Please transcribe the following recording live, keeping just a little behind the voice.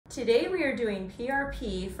Today we are doing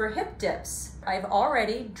PRP for hip dips. I've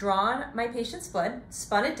already drawn my patient's blood,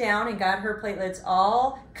 spun it down, and got her platelets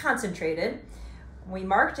all concentrated. We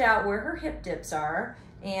marked out where her hip dips are,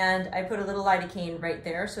 and I put a little lidocaine right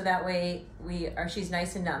there so that way she's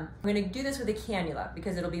nice and numb. I'm going to do this with a cannula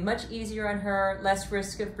because it'll be much easier on her, less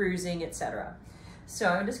risk of bruising, etc. So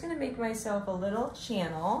I'm just going to make myself a little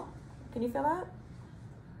channel. Can you feel that?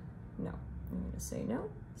 No. I'm going to say no.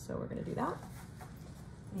 So we're going to do that.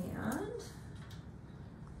 And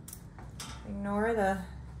ignore the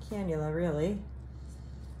cannula really,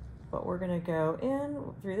 but we're going to go in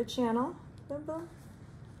through the channel. Boom, boom.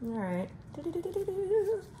 All right. A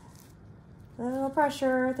little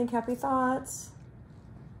pressure. Think happy thoughts.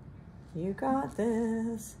 You got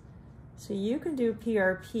this. So you can do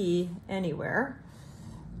PRP anywhere.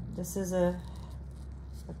 This is a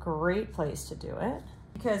great place to do it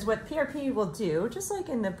because what PRP will do, just like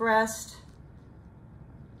in the breast,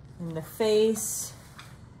 in the face,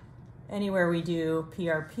 anywhere we do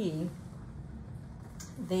PRP,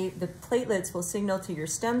 the platelets will signal to your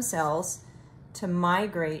stem cells to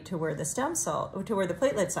migrate to where the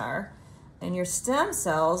platelets are, and your stem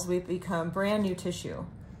cells will become brand new tissue.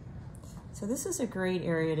 So this is a great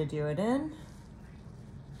area to do it in.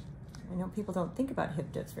 I know people don't think about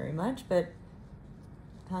hip dips very much, but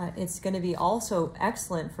it's going to be also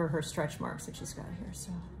excellent for her stretch marks that she's got here.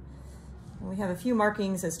 So we have a few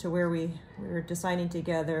markings as to where we were deciding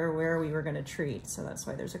together where we were going to treat. So that's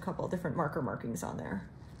why there's a couple of different marker markings on there.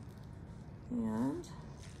 And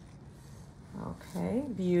okay,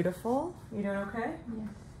 beautiful. You doing okay? Yeah.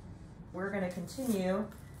 We're going to continue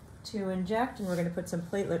to inject, and we're going to put some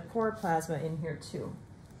platelet poor plasma in here too.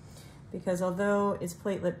 Because although it's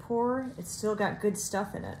platelet poor, it's still got good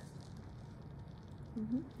stuff in it.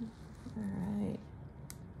 All right.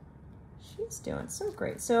 She's doing so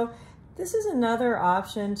great. So this is another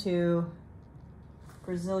option to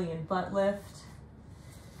Brazilian butt lift,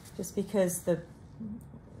 just because the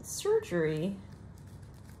surgery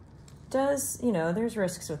does, you know, there's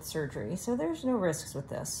risks with surgery, so there's no risks with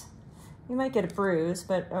this. You might get a bruise,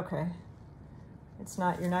 but okay. It's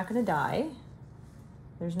not, you're not gonna die.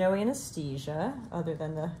 There's no anesthesia other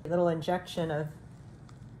than the little injection of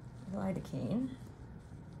lidocaine.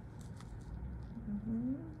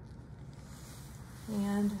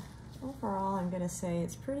 And overall, I'm gonna say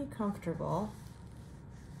it's pretty comfortable.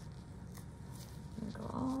 I'm gonna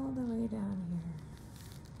go all the way down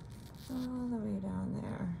here, all the way down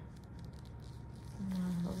there. And I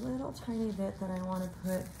have a little tiny bit that I want to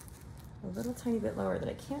put a little tiny bit lower that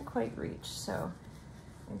I can't quite reach. So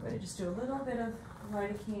I'm going to just do a little bit of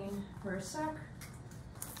lidocaine for a sec.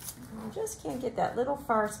 And I just can't get that little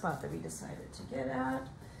far spot that we decided to get at.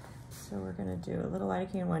 So we're going to do a little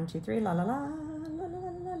lidocaine, 1, 2, 3, la la la, la la la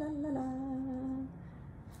la la la.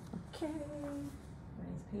 Okay. My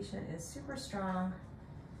patient is super strong.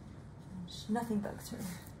 Nothing bugs her.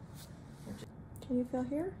 Can you feel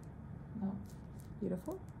here? No.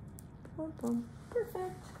 Beautiful. Boom, boom.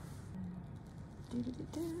 Perfect.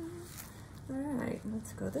 All right,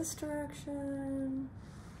 let's go this direction.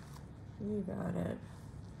 You got it.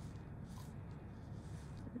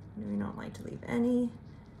 We don't like to leave any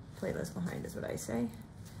platelets behind, is what I say.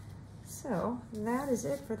 So that is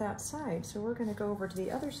it for that side. So we're going to go over to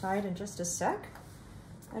the other side in just a sec,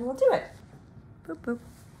 and we'll do it. Boop, boop.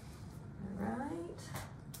 All right.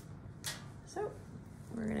 So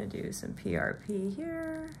we're going to do some PRP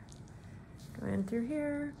here. Go in through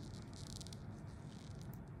here.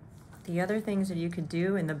 The other things that you could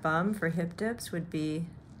do in the bum for hip dips would be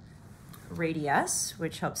Radiesse,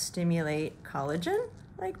 which helps stimulate collagen,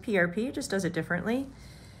 like PRP, just does it differently.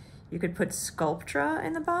 You could put Sculptra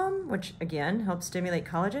in the bum, which again helps stimulate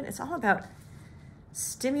collagen. It's all about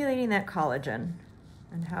stimulating that collagen,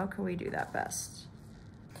 and how can we do that best?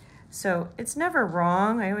 So it's never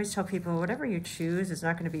wrong. I always tell people whatever you choose is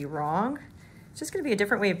not going to be wrong. It's just going to be a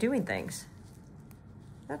different way of doing things.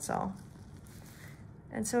 That's all.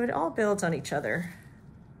 And so it all builds on each other.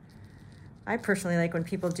 I personally like when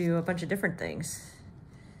people do a bunch of different things.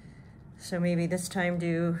 So maybe this time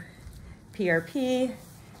do PRP,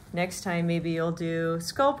 next time maybe you'll do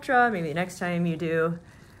Sculptra, maybe next time you do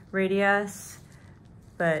Radiesse.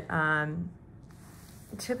 But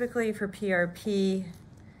typically for PRP,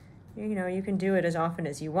 you know, you can do it as often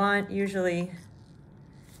as you want. Usually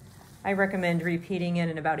I recommend repeating it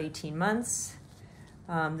in about 18 months.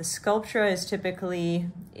 The Sculptra is typically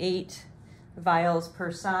 8 vials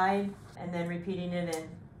per side, and then repeating it in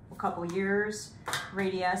a couple years.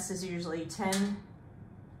 Radiesse is usually 10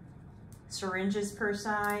 syringes per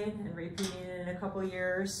side, and repeating it in a couple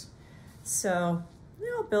years. So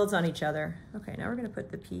It all builds on each other. Okay, now we're gonna put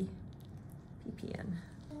the PP in.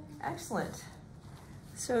 Excellent.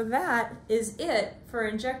 So that is it for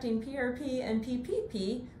injecting PRP and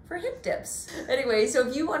PPP for hip dips. Anyway, so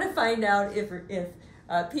if you want to find out if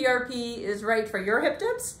PRP is right for your hip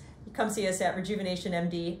dips, come see us at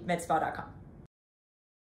RejuvenationMD, medspa.com.